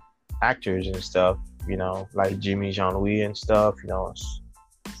actors and stuff, like Jimmy Jean-Louis and stuff,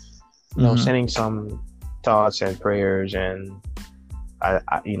 sending some thoughts and prayers, and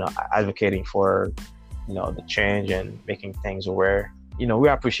advocating for the change and making things aware. We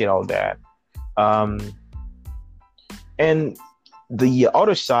appreciate all that. And the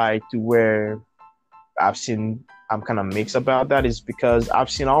other side, to where I'm kind of mixed about that, is because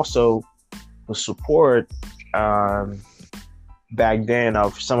I've seen also the support back then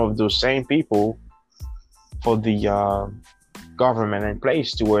of some of those same people for the government in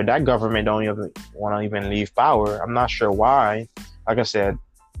place, to where that government don't even want to even leave power. I'm not sure why. Like I said,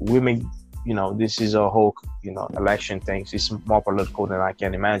 women, this is a whole, election thing. It's more political than I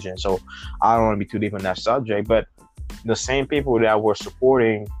can imagine. So I don't want to be too deep on that subject. But the same people that were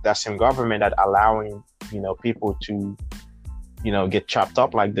supporting that same government that allowing, people to, get chopped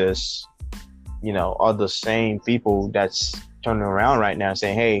up like this, are the same people that's turning around right now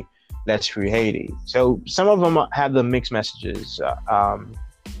saying, hey, let's free Haiti. So some of them have the mixed messages.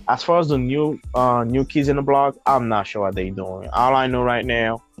 As far as the new kids in the block, I'm not sure what they're doing. All I know right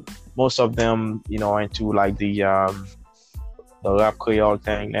now, most of them, are into like the rap Creole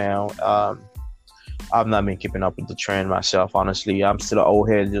thing now. I've not been keeping up with the trend myself, honestly. I'm still an old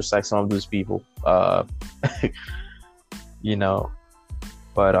head, just like some of those people. But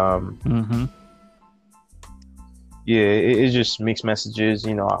yeah, it's just mixed messages.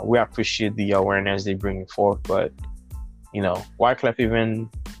 We appreciate the awareness they bring forth, but Wyclef even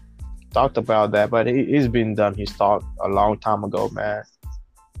talked about that, but he's been done his talk a long time ago, man.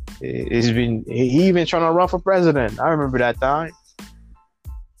 He even trying to run for president. I remember that time.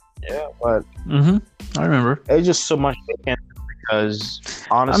 Yeah, but I remember. It's just so much they can do, because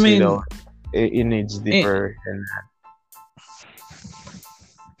honestly, though, it needs deeper than that.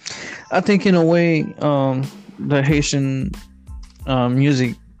 I think in a way, the Haitian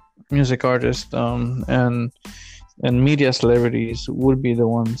music artists and media celebrities would be the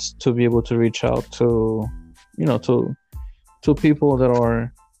ones to be able to reach out to people that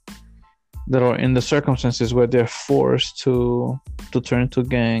are in the circumstances where they're forced to turn to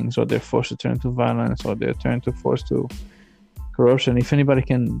gangs, or they're forced to turn to violence, or they're forced to corruption. If anybody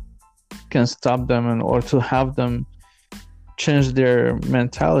can stop them or to have them change their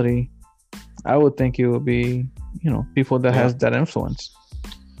mentality, I would think it would be people that has that influence.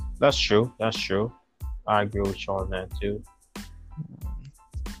 That's true. I agree with you on that too.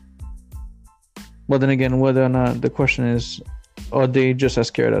 But then again, whether or not, the question is, are they just as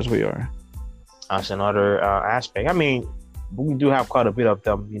scared as we are? That's another aspect. I mean, we do have quite a bit of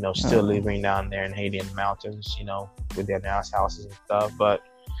them, still living down there in Haiti in the mountains, with their nice houses and stuff. But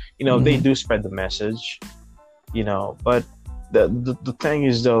they do spread the message, But the thing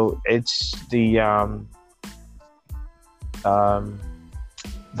is, though, it's the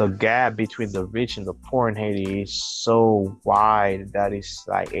gap between the rich and the poor in Haiti is so wide that it's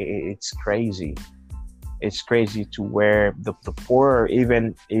like it's crazy. It's crazy, to where the poor,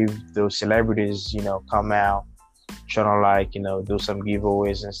 even if those celebrities, come out trying to do some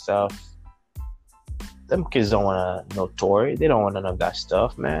giveaways and stuff, them kids don't want no toy. They don't want none of that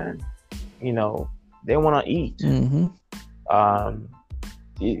stuff, man. They want to eat.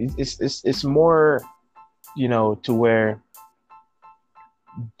 It's more, to where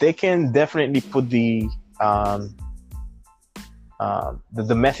they can definitely put the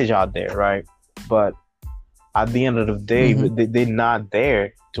message out there, right? But at the end of the day, they're not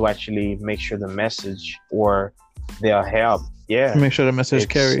there to actually make sure the message or their help. Yeah, make sure the message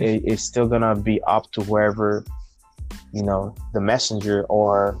carries. It's still gonna be up to whoever, you know, the messenger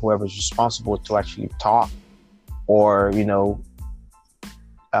or whoever's responsible to actually talk, or you know,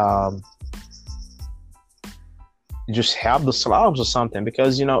 just help the slums or something.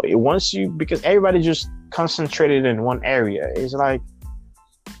 Because you know, because everybody just concentrated in one area. It's like,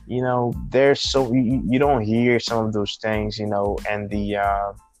 you know, there's so you don't hear some of those things, you know, and the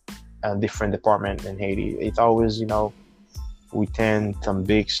different department in Haiti. It's always, you know, within some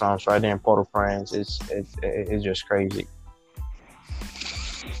big slums right there in Port-au-Prince. It's just crazy.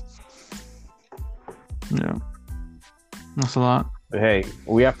 Yeah, that's a lot. But hey,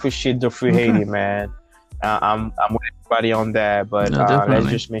 we appreciate the free Haiti, man. I'm with everybody on that, but let's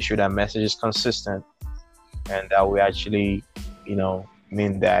just make sure that message is consistent, and that we actually, you know,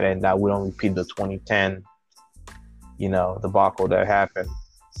 mean that, and that we don't repeat the 2010, you know, debacle that happened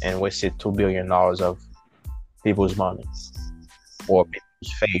and wasted $2 billion of people's money, or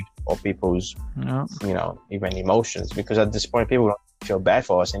people's faith, or people's, you know, even emotions. Because at this point, people don't feel bad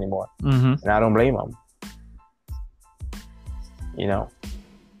for us anymore, and I don't blame them. You know.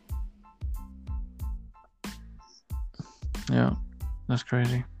 Yeah, that's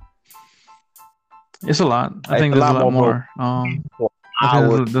crazy. It's a lot. I think there's a lot more. I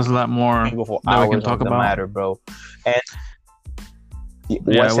think there's a lot more that we can talk about. Matter, bro. And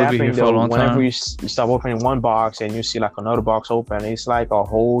what's happening though, whenever you start opening one box and you see like another box open, it's like a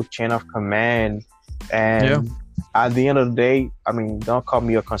whole chain of command. And at the end of the day, I mean, don't call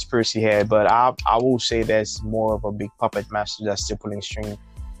me a conspiracy head, but I will say that's more of a big puppet master that's still pulling string,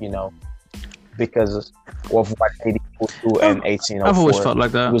 you know, because of what Haiti put through in 1804. I've always felt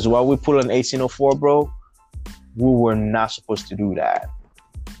like that. Because what we put in 1804, bro, we were not supposed to do that.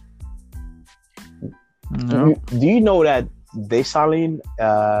 No. Do you know that Dessalines,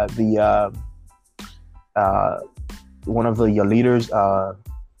 one of the leaders,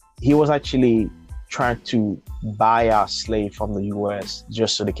 he was actually trying to buy our slave from the U.S.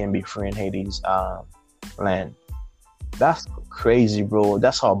 just so they can be free in Haiti's land. That's crazy, bro.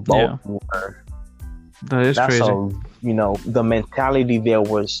 That's how bold we were. That's crazy. How, you know, the mentality there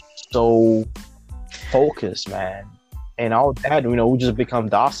was so focused, man. And all that, you know, we just become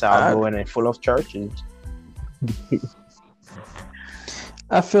docile, bro, and full of churches.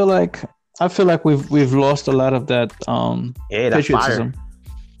 I feel like we've lost a lot of that patriotism.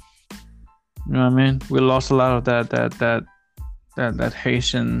 You know what I mean? We lost a lot of that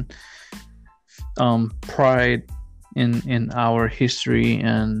Haitian pride in our history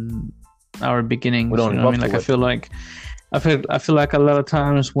and our beginnings. You know what I mean? Like I feel like a lot of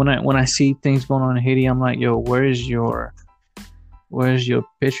times when I see things going on in Haiti, I'm like, yo, where's your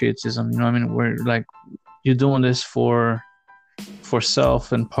patriotism? You know what I mean? We're like, you're doing this for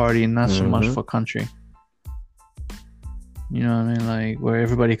self and party, and not so much for country. You know what I mean? Like where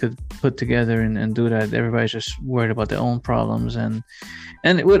everybody could put together and do that. Everybody's just worried about their own problems, and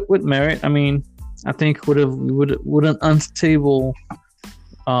with merit. I mean, I think with an unstable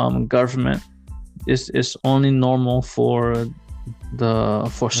government, it's only normal for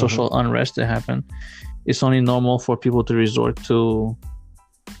social unrest to happen. It's only normal for people to resort to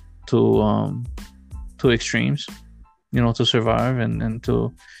extremes, you know, to survive and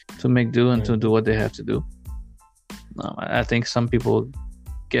to make do and to do what they have to do. I think some people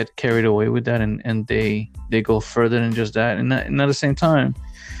get carried away with that and they go further than just that. And at the same time,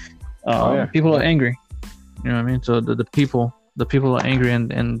 people are angry. You know what I mean? So the people are angry,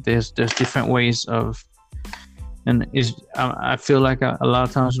 and there's different ways of. And I feel like a lot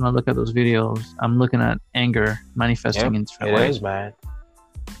of times when I look at those videos, I'm looking at anger manifesting in different ways. It is, man.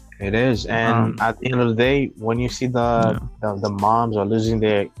 It is. And at the end of the day, when you see the moms are losing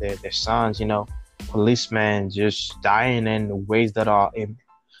their sons, you know, policemen just dying in ways that are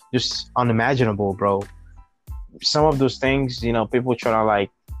just unimaginable, bro. Some of those things, you know, people try to like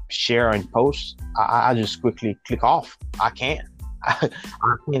share and post. I just quickly click off. I can't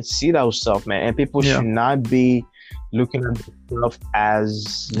see those stuff, man. And people should not be looking at stuff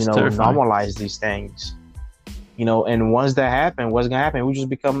as, you know, terrifying. Normalize these things, you know. And once that happens, what's gonna happen? We just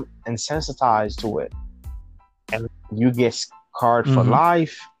become insensitized to it, and you get scarred for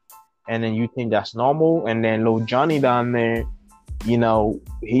life. And then you think that's normal, and then little Johnny down there, you know,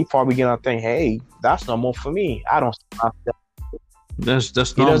 he probably gonna think, "Hey, that's normal for me. I don't." That's he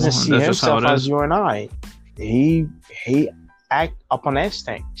normal. Doesn't see that's himself as you and I. He act upon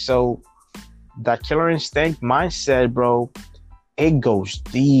instinct. So that killer instinct mindset, bro, it goes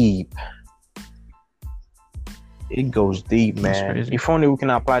deep. It goes deep, man. If only we can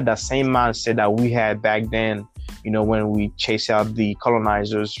apply that same mindset that we had back then, when we chased out the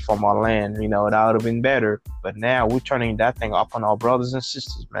colonizers from our land, that would have been better. But now we're turning that thing up on our brothers and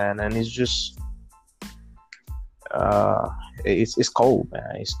sisters, man. And it's just, it's cold,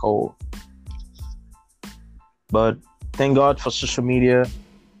 man. It's cold. But thank God for social media.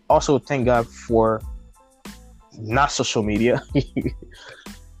 Also, thank God for not social media.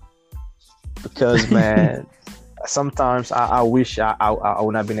 Because, man, sometimes I wish I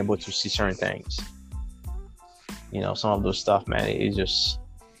would have been able to see certain things. Some of those stuff, man, it's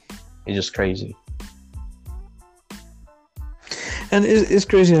just crazy. And it's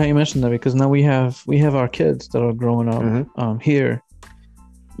crazy how you mentioned that, because now we have our kids that are growing up here,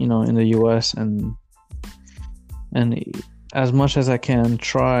 in the US, and as much as I can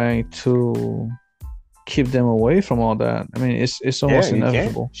try to keep them away from all that. I mean, it's almost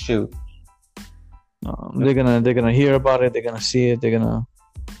inevitable. Shoot. They're gonna hear about it. They're gonna see it. They're gonna,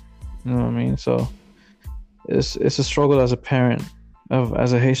 you know what I mean. So it's a struggle as a parent,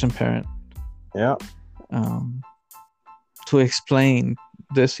 as a Haitian parent. Yeah. To explain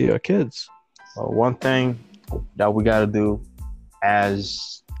this to your kids. Well, one thing that we gotta do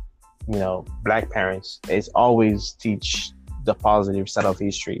as Black parents is always teach the positive side of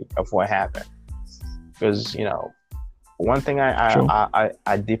history of what happened, because one thing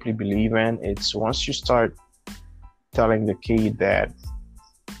I deeply believe in, it's once you start telling the kid that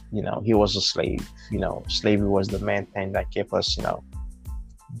he was a slave, slavery was the main thing that kept us,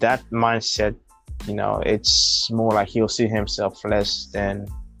 that mindset, it's more like he'll see himself less than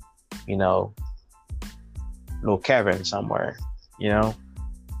little Kevin somewhere.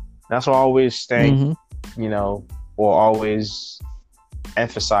 That's what I always think, or always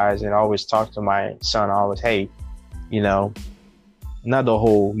emphasize and always talk to my son. Always, hey, not the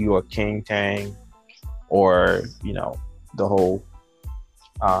whole you are king thing, or the whole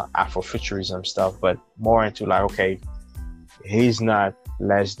Afrofuturism stuff, but more into like, okay, he's not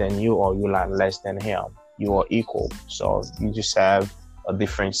less than you, or you're not less than him. You are equal. So you just have a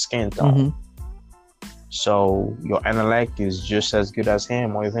different skin tone. So your intellect is just as good as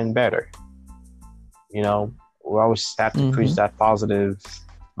him, or even better. We always have to preach that positive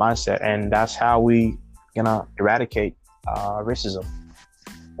mindset, and that's how we gonna eradicate racism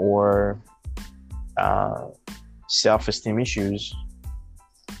or self-esteem issues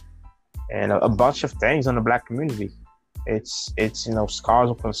and a bunch of things in the Black community. It's scars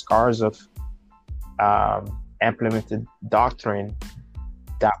upon scars of implemented doctrine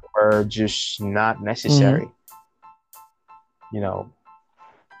that were just not necessary.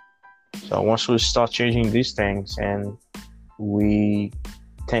 So once we start changing these things and we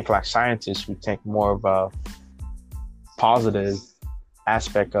think like scientists, we think more of a positive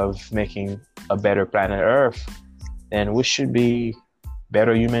aspect of making a better planet Earth, then we should be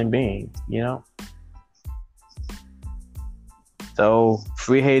better human beings, So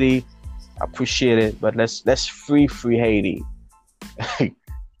free Haiti, I appreciate it, but let's free Haiti.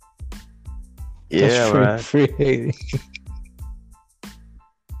 Yeah, man. Free Haiti.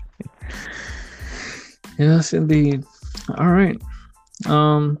 Yes, indeed. All right.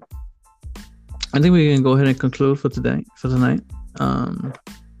 I think we can go ahead and conclude for tonight.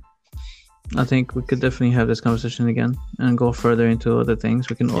 I think we could definitely have this conversation again and go further into other things.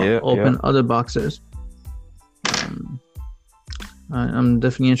 We can open other boxes. I'm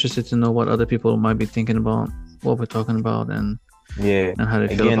definitely interested to know what other people might be thinking about what we're talking about, and how they feel about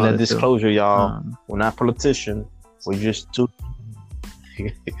it. Again, that disclosure, y'all. We're not politicians. We're just two.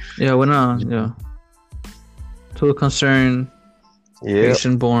 We're not. Yeah. Two concerned,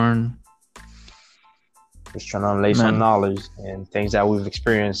 Haitian-born. Just trying to lay some knowledge and things that we've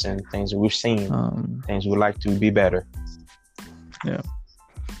experienced and things that we've seen, things we'd like to be better. Yeah.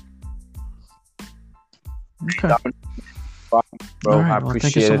 Okay. Bro, right, I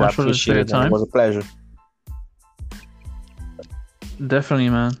appreciate it. I appreciate it. It was a pleasure. Definitely,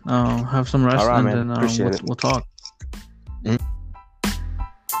 man. Have some rest, right, and then we'll talk.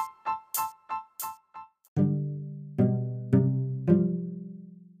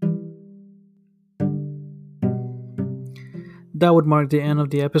 That would mark the end of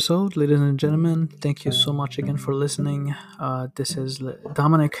the episode. Ladies and gentlemen, thank you so much again for listening. This is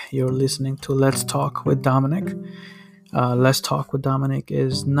Dominic. You're listening to Let's Talk with Dominic. Let's Talk with Dominic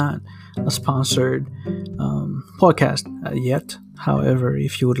is not a sponsored podcast yet. However,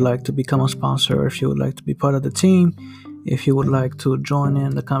 if you would like to become a sponsor, or if you would like to be part of the team, if you would like to join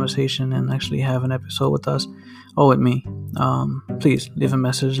in the conversation and actually have an episode with us or with me, please leave a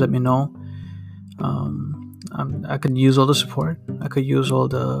message. Let me know. I could use all the support. I could use all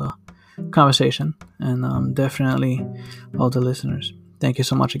the conversation, and definitely all the listeners. Thank you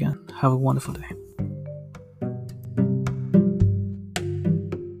so much again. Have a wonderful day.